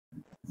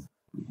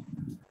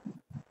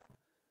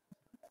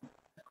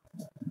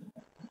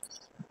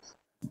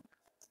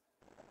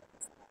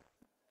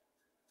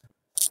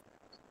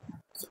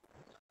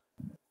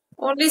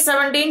Only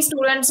 17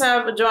 students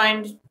have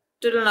joined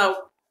till now.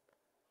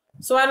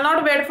 So I'll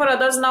not wait for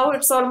others now.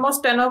 It's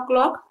almost 10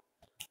 o'clock.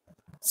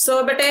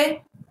 So,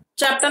 bete,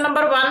 chapter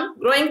number 1,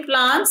 growing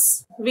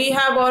plants, we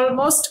have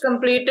almost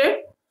completed.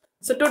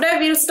 So today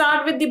we'll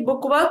start with the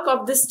bookwork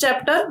of this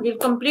chapter. We'll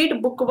complete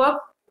bookwork.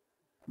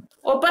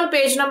 Open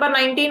page number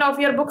 19 of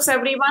your books,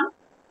 everyone.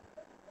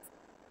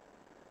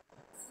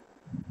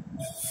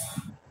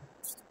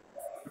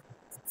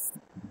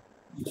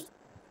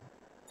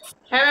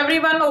 Have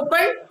everyone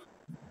opened?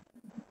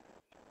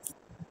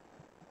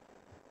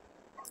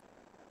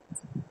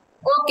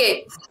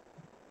 Okay.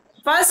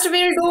 First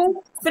we'll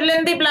do fill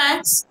in the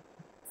blanks.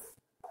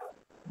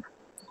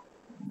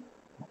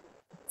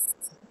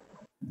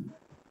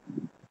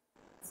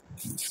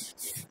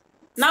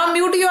 Now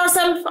mute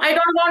yourself. I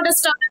don't want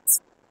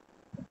disturbance.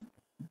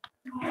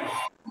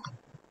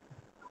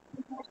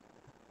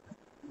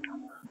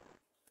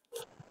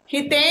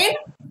 Hiten,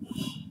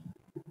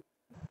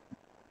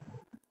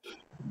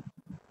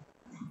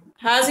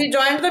 has he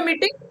joined the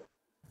meeting?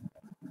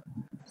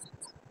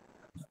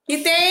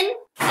 Hiten,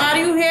 are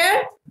you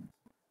here?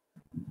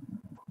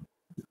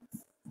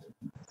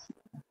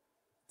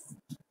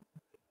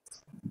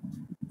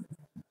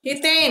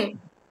 Hiten.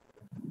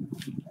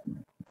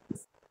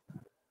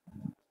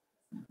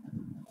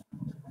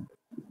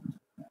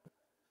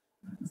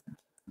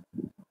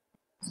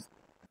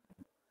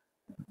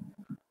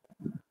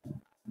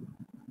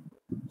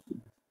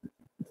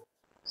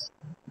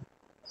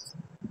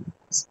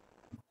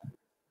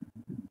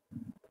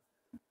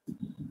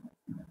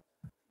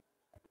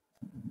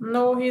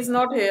 No, he's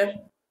not here.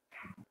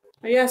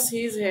 Yes,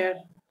 he's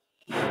here.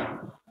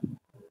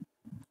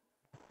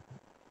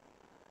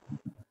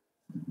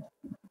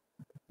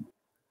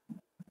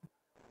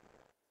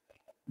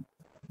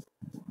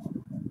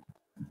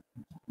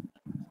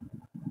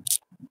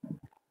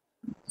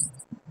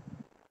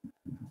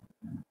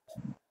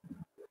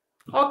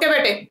 Okay,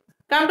 bete.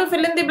 Come to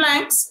fill in the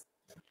blanks.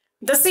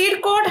 The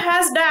seed coat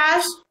has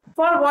dash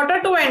for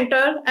water to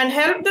enter and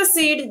help the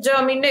seed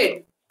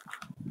germinate.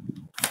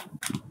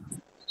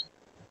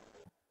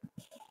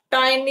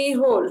 Tiny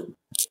hole.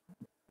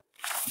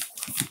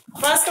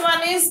 First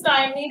one is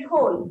tiny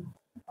hole.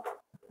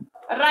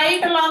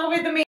 Write along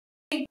with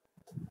me.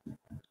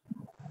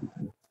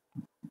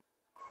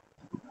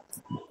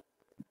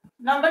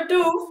 Number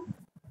 2.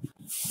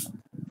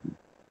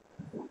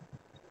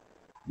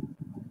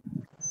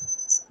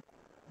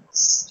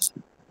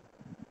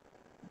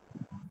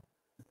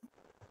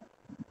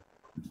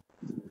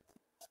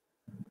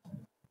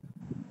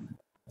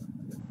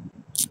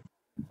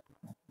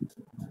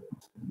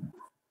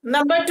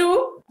 Number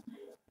 2.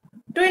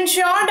 To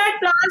ensure that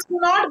plants do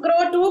not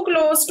grow too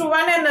close to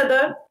one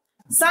another,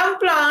 some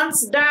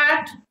plants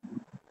dash.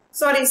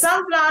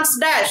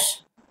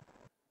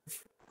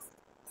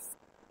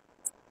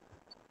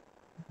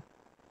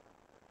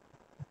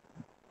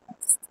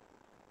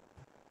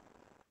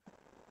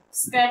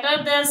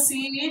 Scatter their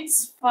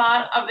seeds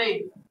far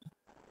away.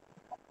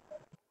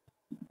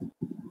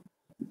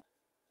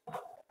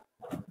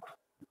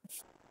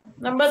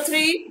 Number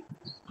 3.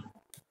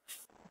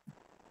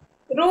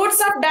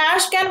 Roots of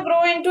dash can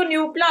grow into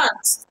new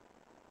plants.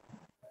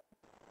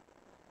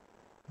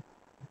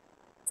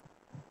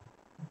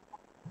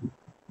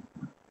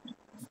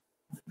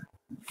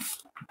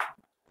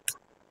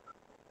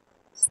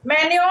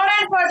 Manure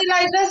and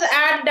fertilizers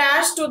add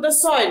dash to the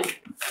soil.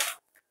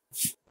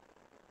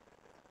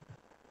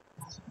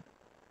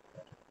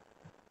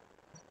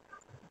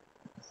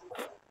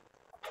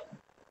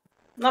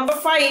 Number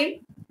 5.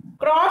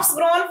 Crops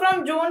grown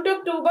from June to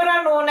October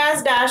are known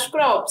as dash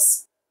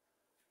crops.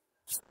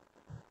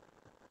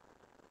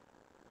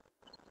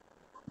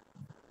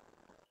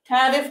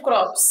 Kharif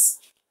crops.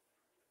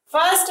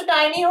 First,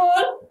 tiny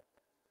hole.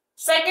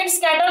 Second,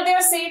 scatter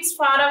their seeds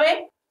far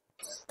away.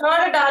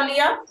 Third,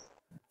 dahlia.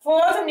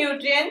 Fourth,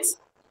 nutrients.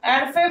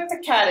 And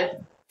fifth,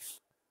 kharif.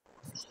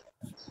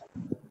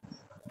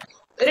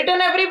 Written,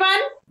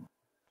 everyone?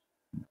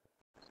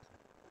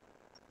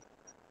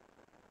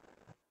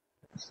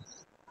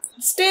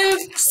 Still,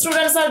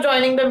 students are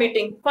joining the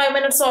meeting. 5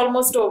 minutes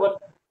almost over.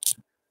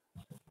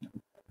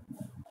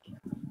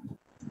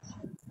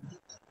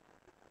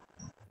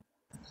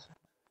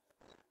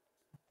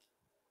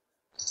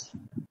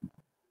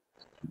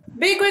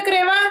 Be quick,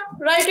 Reva.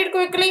 Write it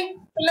quickly.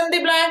 Fill in the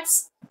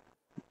blanks.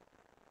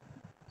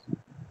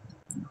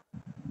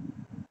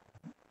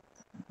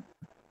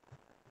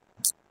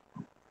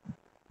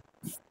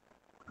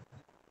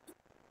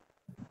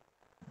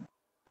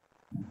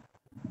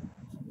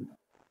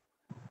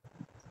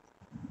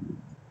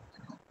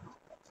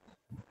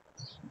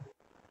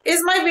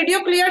 Is my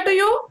video clear to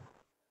you?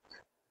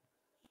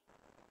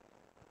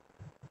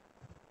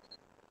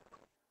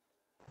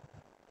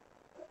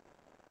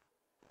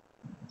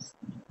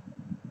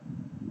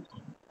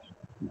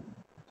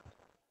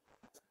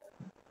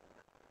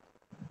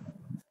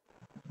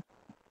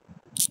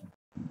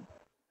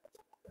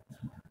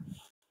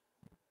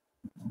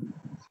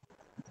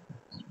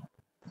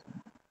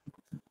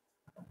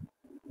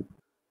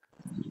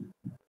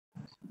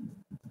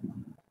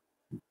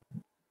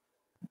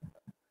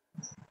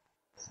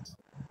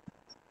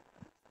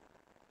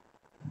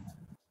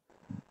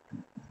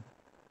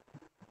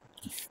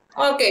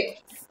 Okay.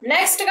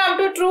 Next, come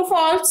to true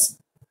false.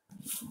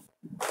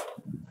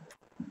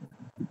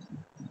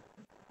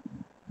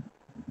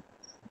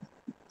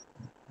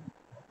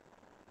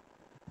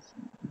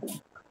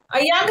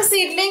 A young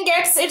seedling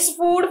gets its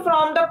food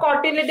from the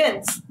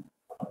cotyledons.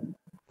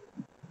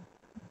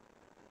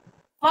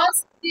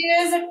 First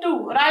is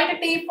two.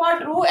 Write T for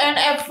true and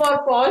F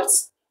for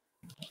false.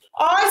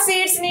 All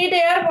seeds need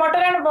air, water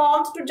and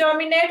warmth to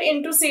germinate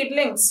into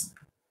seedlings.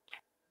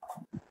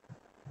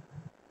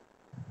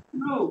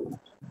 True.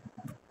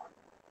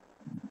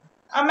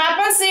 A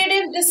maple seed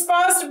is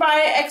dispersed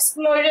by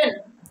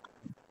explosion.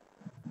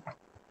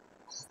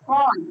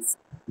 False.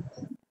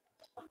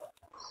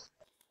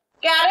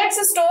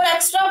 Carrots store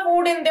extra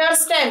food in their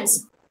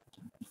stems.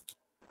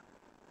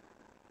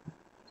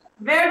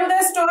 Where do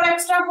they store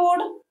extra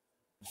food?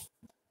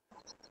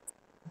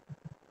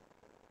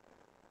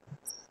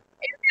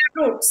 In their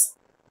roots.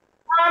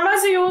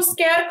 Farmers use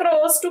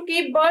scarecrows to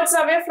keep birds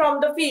away from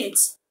the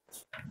fields.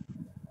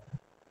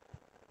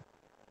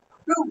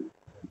 True.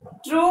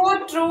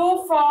 True,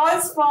 true,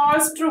 false,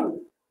 false,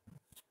 true.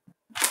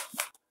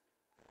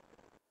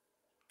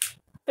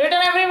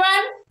 Written,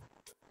 everyone?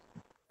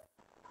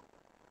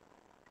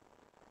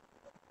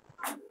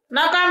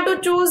 Now come to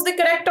choose the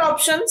correct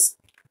options.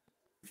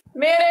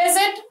 May I raise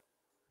it?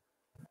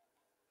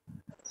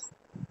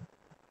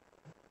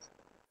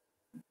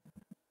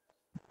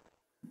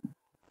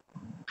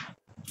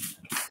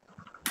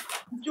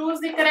 Choose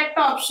the correct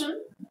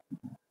option.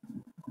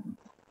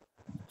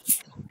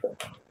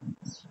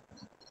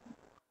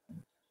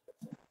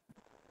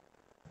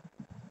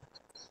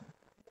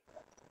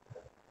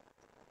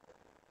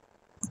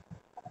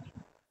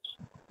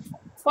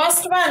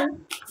 First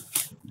one.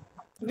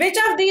 Which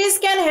of these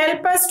can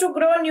help us to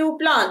grow new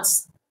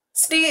plants?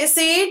 Seeds,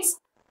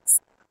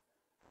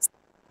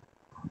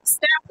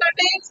 stem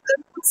cuttings,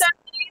 roots and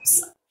leaves.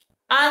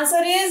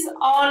 Answer is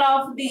all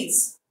of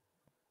these.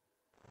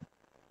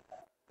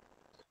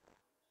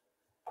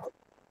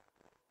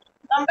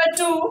 Number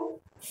two.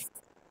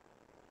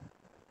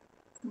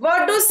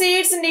 What do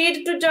seeds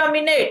need to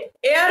germinate?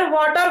 Air,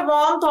 water,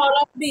 warmth, all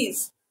of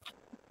these.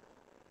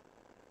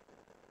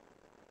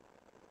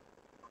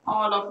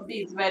 All of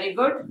these. Very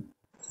good.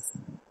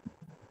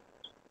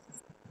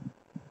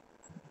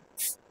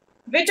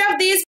 Which of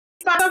these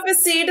parts of a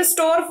seed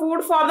store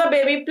food for the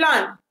baby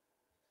plant?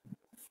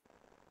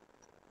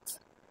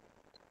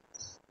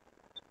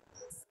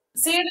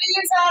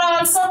 Seedlings are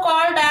also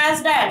called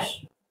as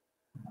dash.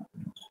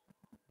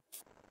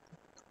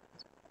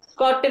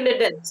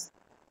 Cotyledons.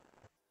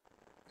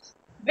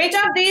 Which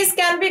of these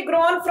can be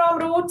grown from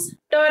roots?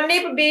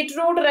 Turnip,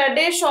 beetroot,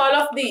 radish, all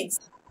of these.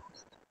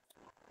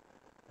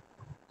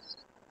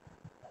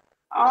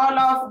 All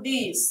of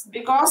these,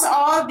 because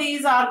all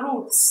these are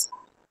roots.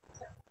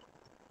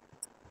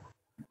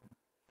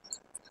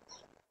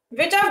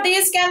 Which of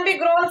these can be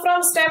grown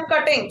from stem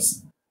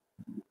cuttings?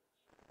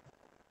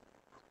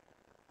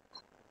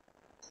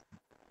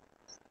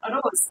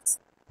 Rose.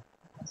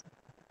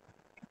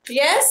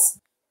 Yes?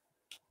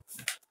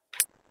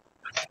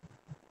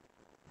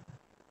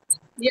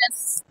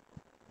 Yes.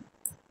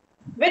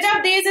 Which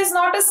of these is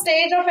not a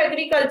stage of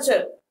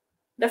agriculture?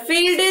 The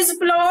field is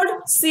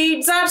plowed,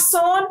 seeds are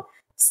sown,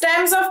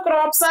 stems of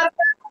crops are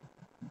cut.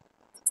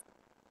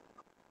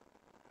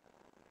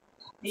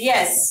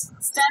 Yes.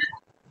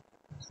 Stems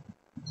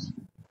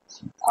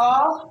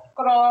of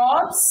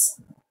crops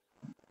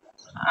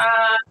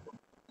are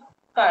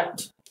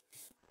cut.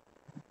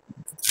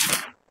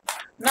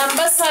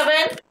 Number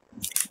 7.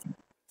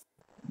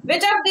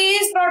 Which of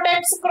these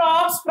protects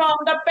crops from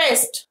the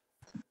pest?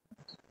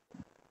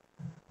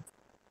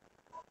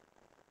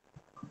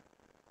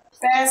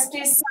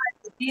 Pesticides.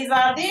 These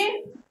are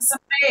the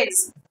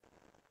sprays.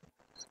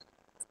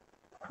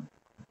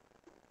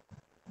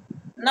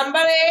 Number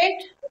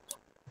 8.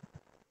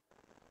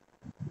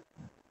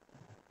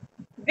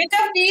 Which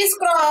of these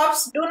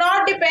crops do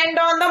not depend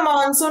on the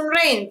monsoon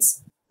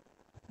rains?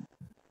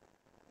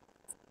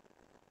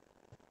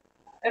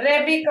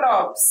 Rabi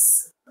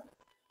crops.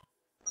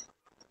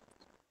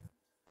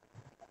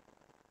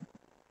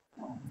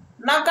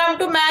 Now come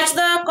to match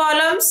the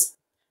columns.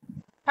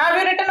 Have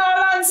you written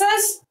all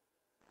answers?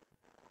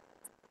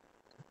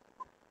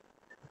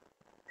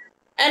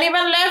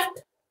 Anyone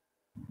left?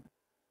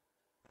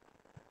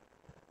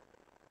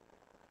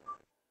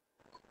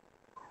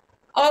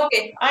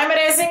 Okay, I am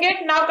erasing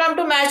it. Now come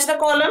to match the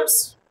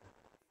columns.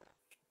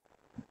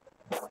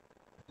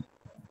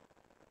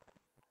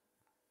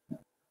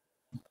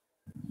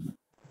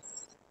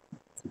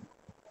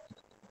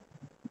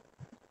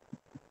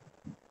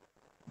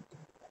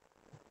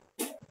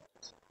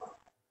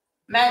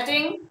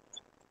 Matching.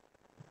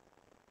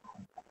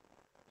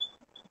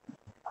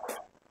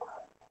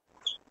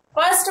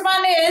 First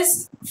one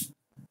is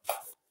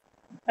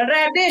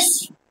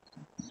radish.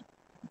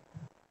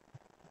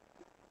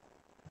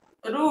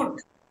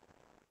 Root.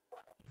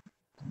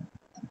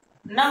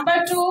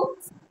 Number 2,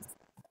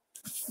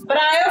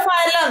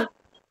 bryophyllum.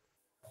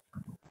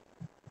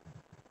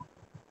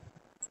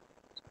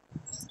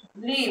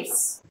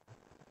 Leaves.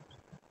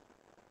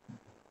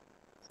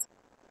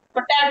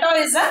 Tomato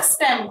is a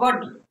stem.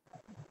 Good.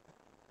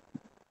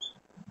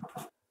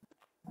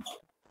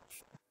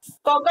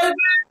 Cockle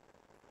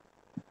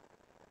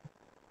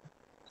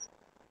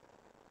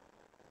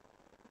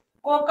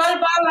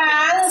ball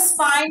has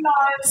spine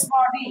on its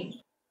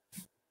body.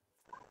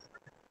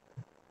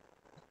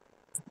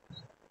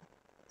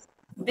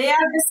 They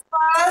are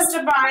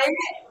dispersed by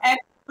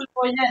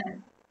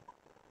explosion.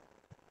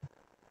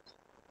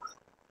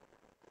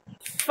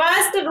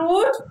 First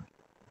root,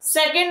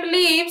 second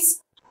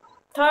leaves,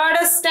 third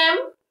stem,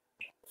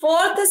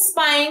 fourth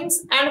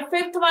spines, and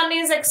fifth one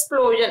is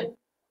explosion.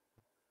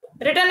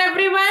 Written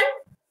everyone?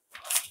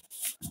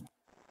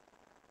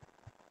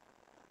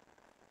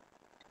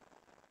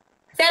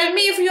 Tell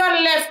me if you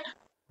are left.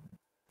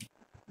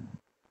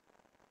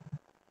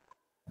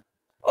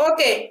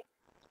 Okay.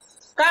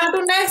 Come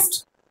to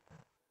next.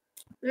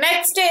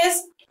 Next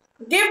is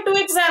give two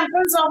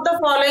examples of the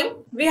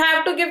following. We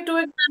have to give two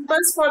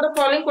examples for the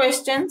following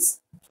questions.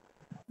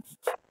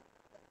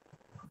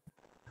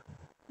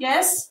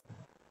 Yes?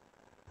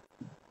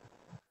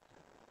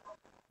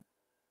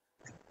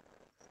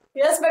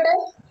 Yes, beta?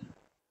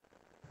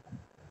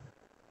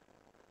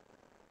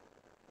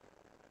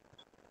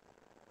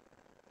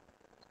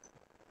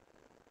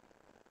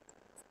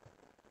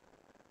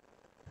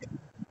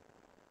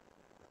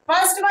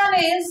 First one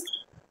is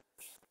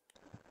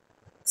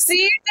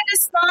seed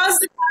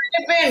dispersed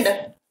by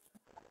wind.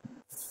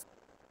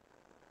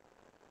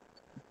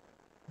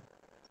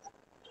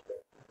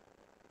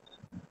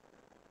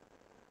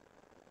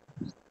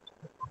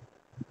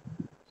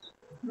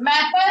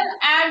 Maple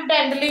and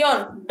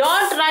dandelion.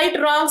 Don't write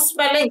wrong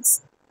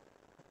spellings.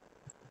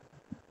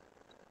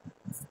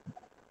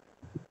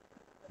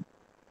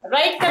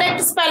 Write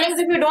correct spellings.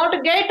 If you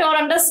don't get or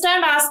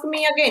understand, ask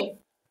me again.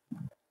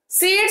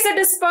 Seeds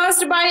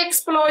dispersed by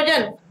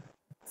explosion.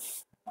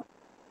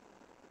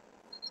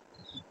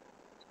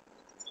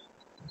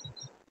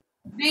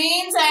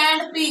 Beans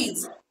and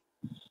peas.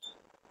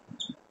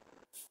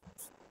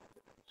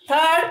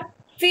 Third,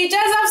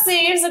 features of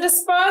seeds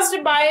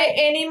dispersed by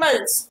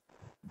animals.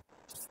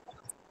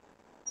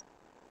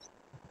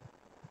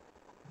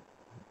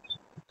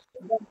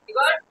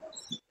 Good.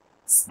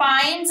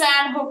 Spines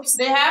and hooks.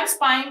 They have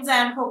spines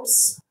and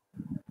hooks.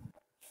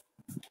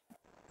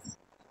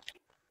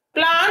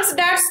 Plants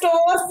that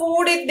store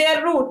food in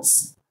their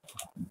roots.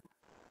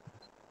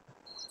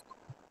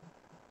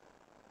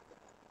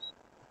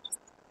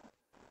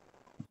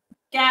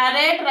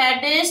 Carrot,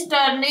 radish,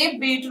 turnip,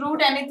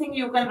 beetroot, anything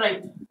you can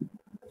write.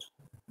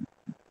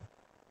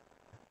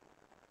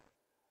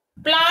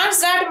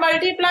 Plants that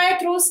multiply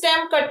through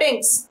stem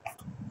cuttings.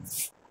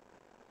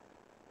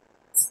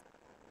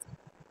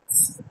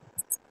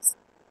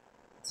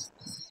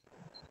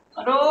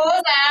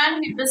 Rose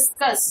and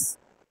hibiscus.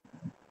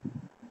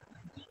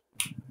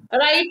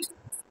 Right.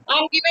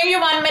 I'm giving you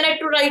 1 minute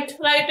to write.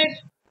 Write it.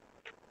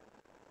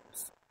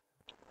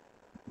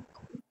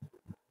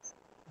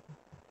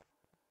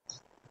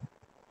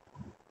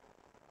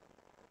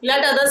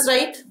 Let others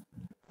write.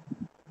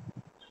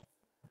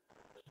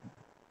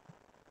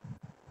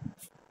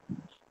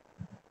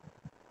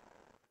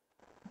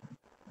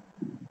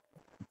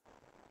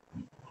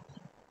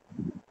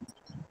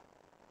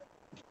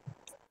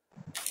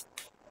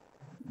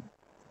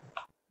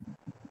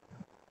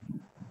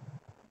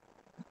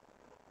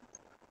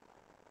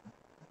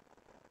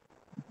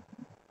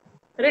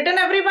 Written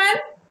everyone?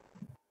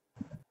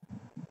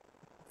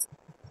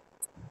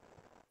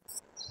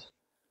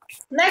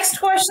 Next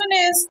question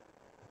is,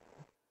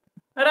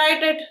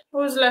 write it.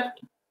 Who's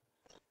left?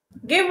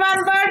 Give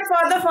one word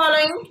for the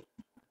following.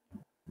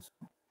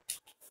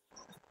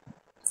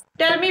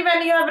 Tell me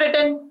when you have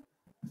written.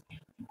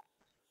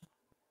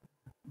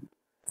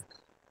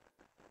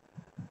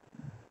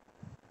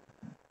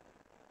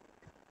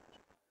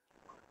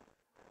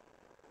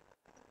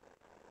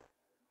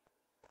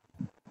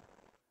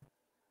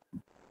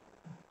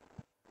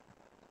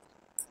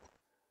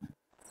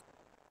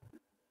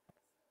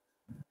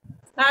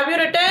 Have you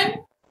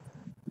written?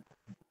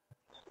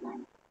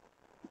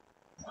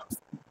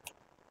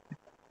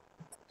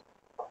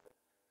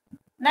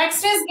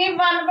 Next is give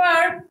one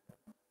word.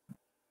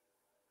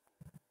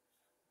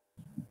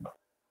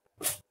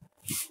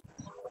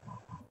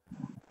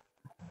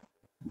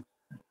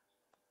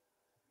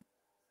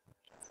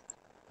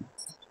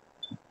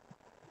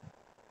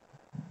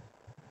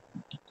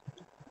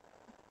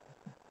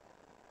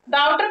 The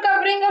outer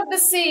covering of the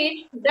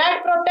seed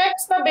that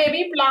protects the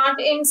baby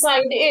plant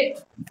inside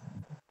it.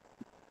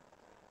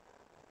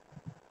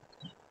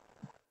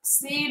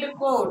 Seed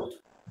coat.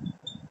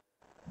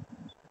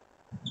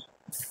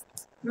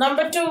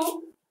 Number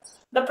 2,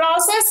 the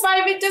process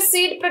by which a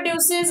seed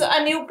produces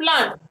a new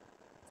plant.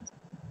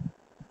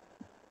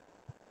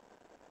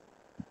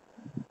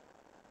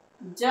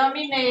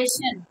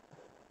 Germination.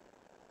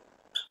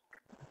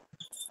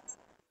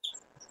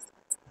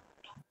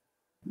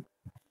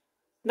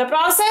 The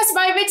process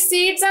by which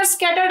seeds are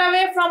scattered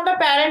away from the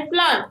parent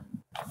plant.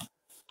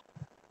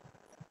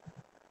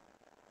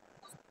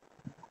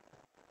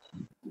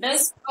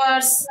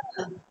 Dispersal.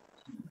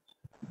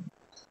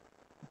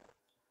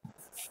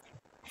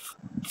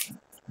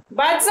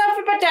 Buds of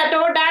a potato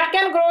that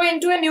can grow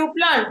into a new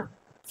plant.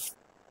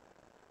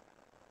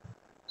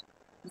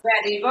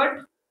 Very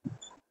good.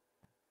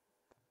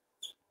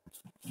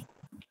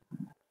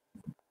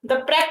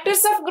 The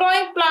practice of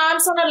growing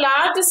plants on a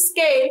large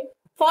scale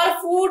for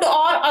food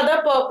or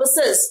other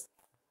purposes.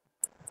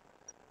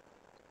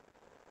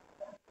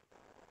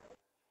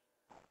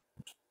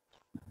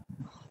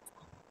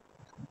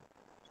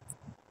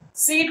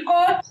 Seed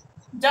coat,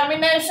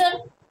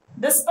 germination,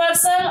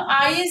 dispersal,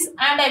 eyes,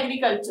 and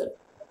agriculture.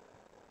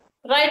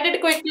 Write it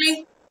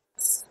quickly.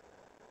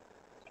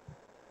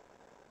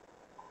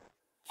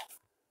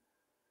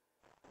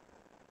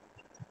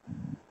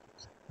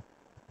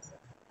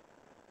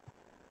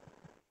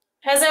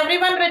 Has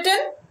everyone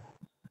written?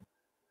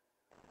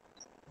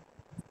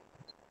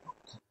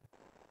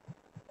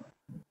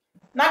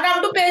 Now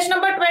come to page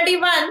number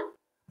 21.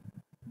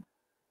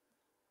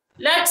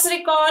 Let's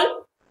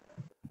recall.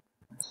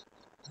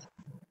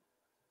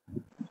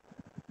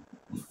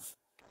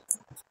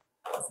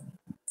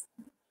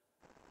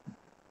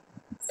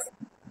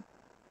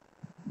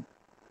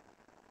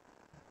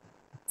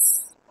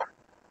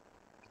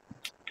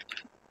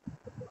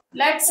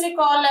 Let's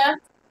recall.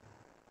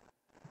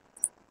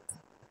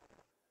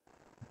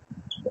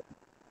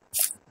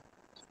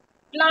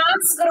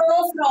 Plants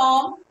grow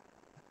from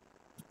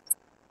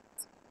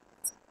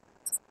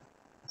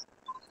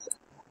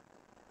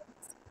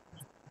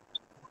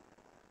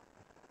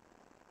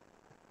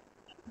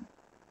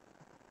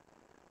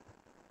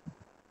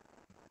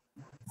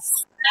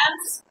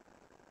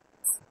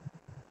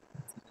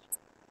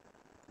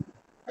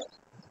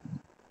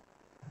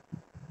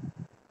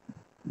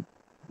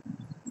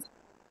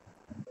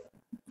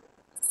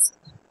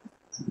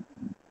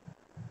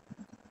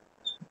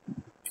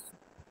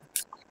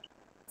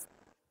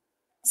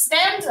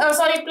stems,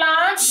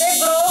 plants, they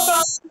grow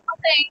from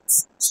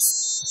things.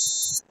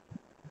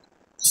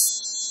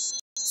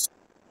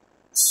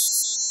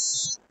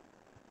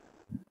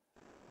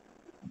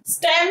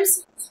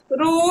 Stems,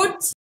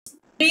 roots,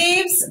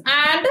 leaves,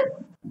 and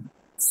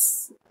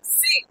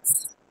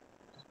seeds.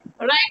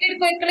 Write it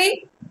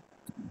quickly.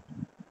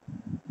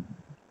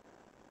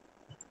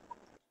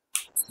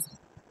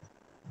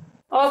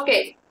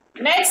 Okay.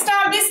 Next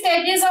are the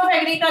stages of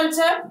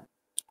agriculture.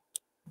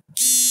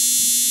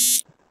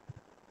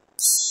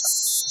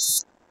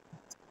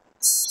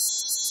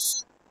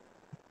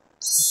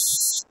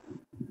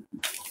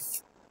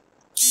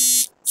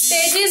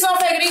 Stages of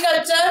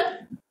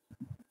agriculture.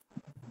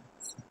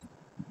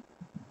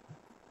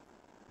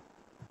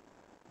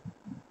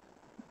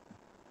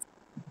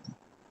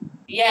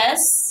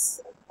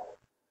 Yes.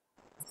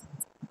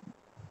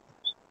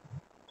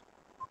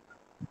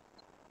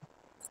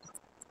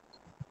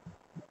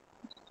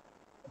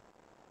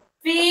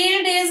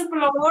 Field is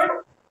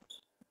plowed.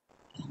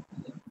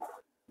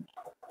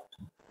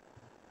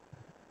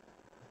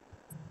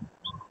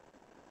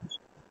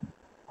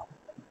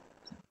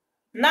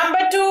 Number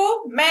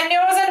 2,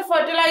 manures and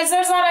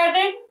fertilizers are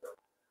added.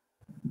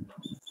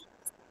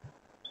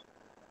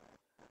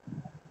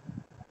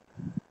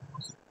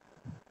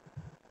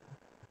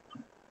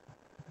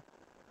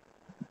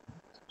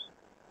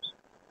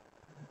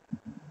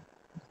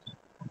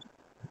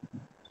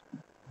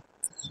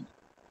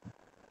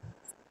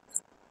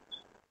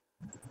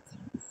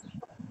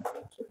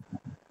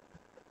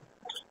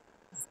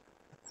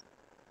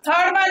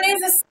 Third one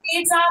is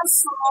seeds are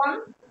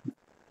sown.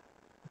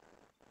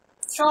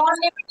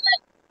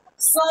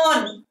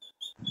 Sown.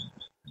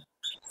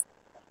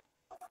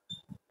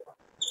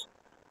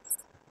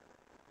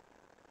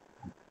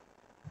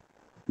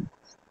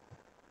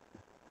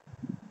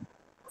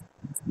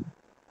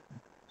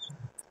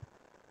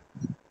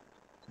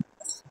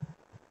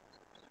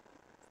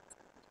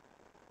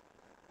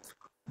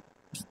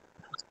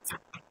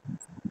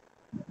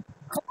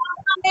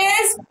 4th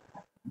is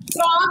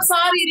crops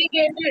are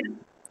irrigated.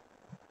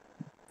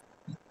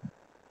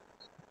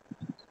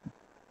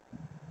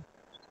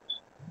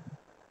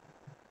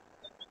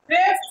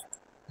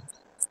 Fifth,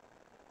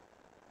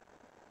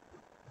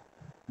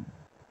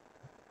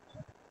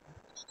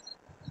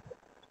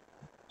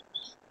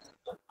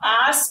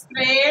 are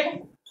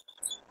sprayed.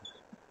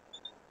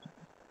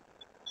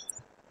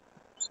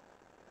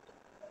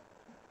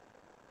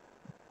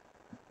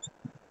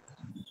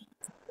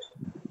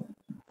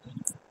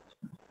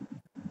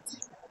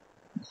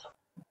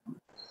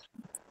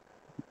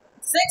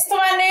 Sixth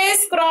one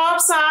is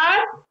crops are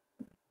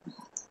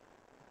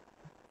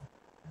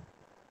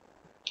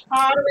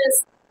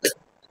harvested.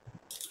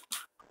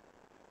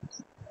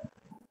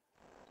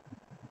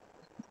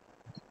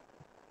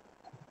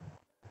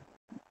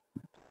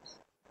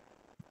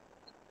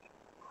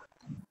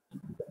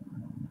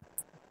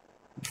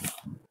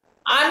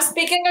 I'm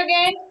speaking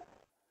again.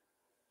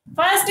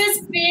 First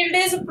is field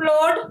is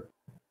plowed.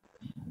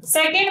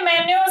 Second,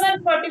 manures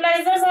and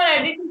fertilizers are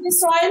added to the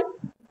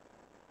soil.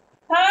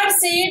 Third,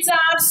 seeds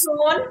are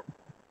sown.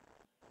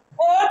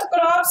 Fourth,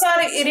 crops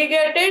are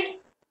irrigated.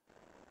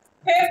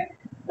 Fifth,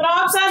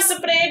 crops are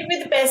sprayed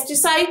with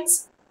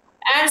pesticides.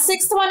 And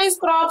sixth one is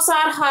crops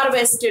are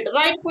harvested.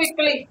 Write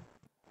quickly.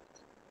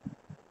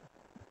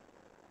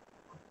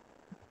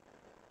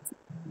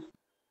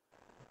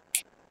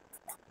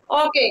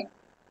 Okay.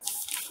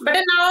 But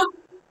now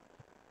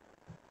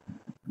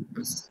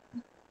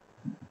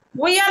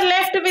we are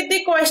left with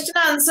the question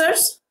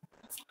answers.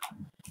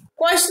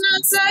 Question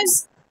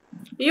answers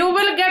you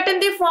will get in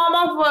the form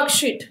of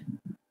worksheet.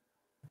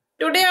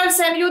 Today I'll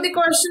send you the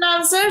question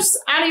answers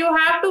and you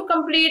have to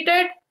complete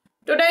it.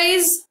 Today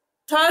is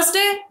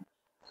Thursday.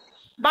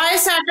 By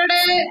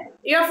Saturday,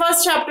 your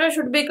first chapter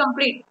should be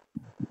complete.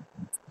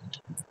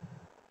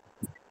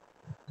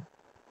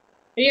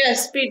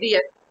 Yes,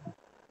 PDF.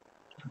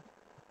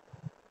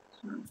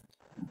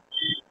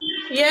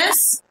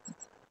 Yes.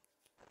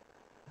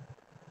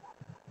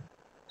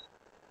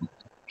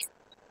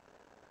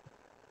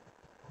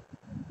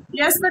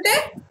 Yes,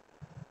 bete?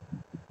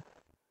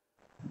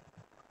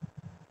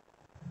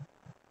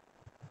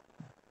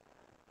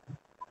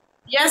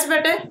 Yes,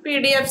 bete.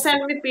 PDF.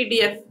 Send me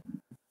PDF.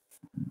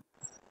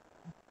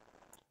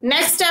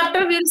 Next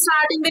chapter we'll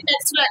start in the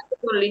next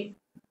lecture only.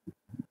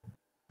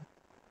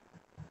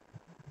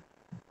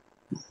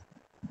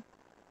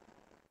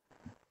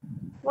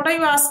 What are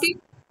you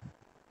asking?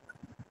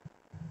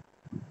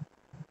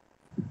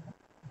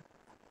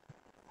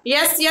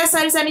 Yes, yes,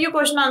 I'll send you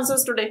question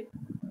answers today.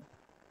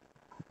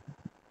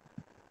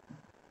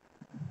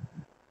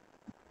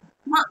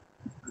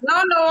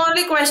 No, no,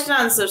 only question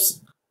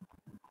answers.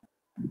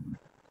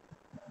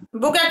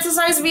 Book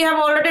exercise we have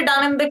already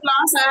done in the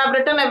class. I have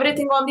written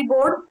everything on the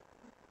board.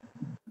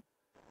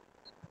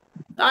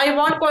 I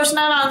want question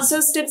and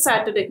answers till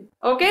Saturday.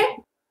 Okay?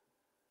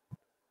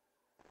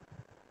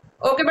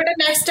 Okay, but the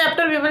next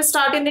chapter we will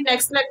start in the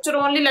next lecture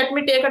only. Let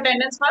me take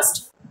attendance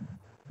first.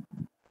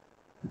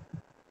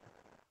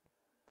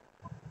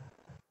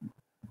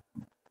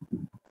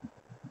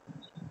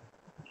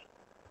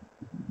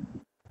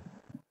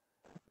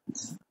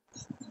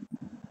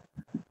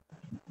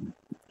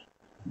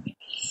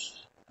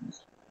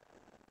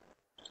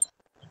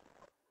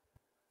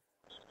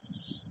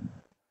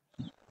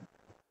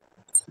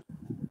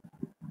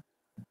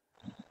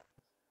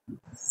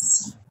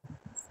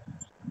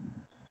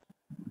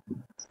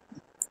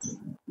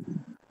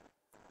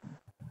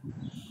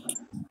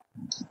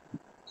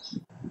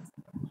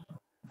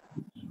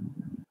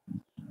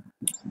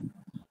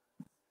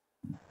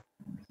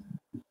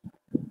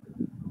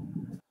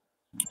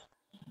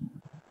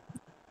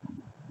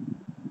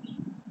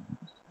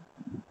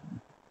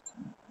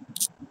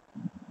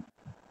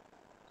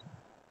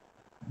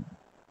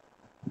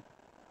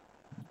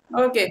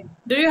 Okay.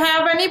 Do you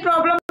have any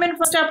problem in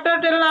first chapter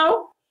till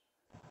now?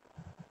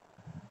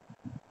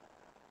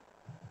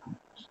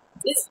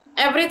 Is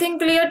everything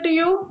clear to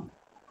you?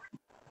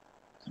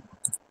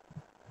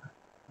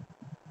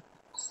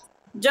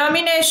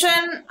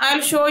 Germination,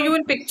 I'll show you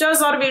in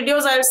pictures or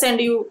videos. I'll send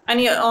you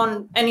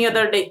on any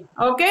other day.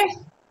 Okay?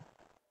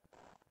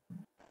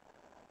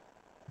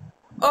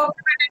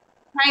 Okay.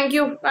 Thank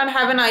you and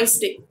have a nice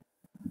day.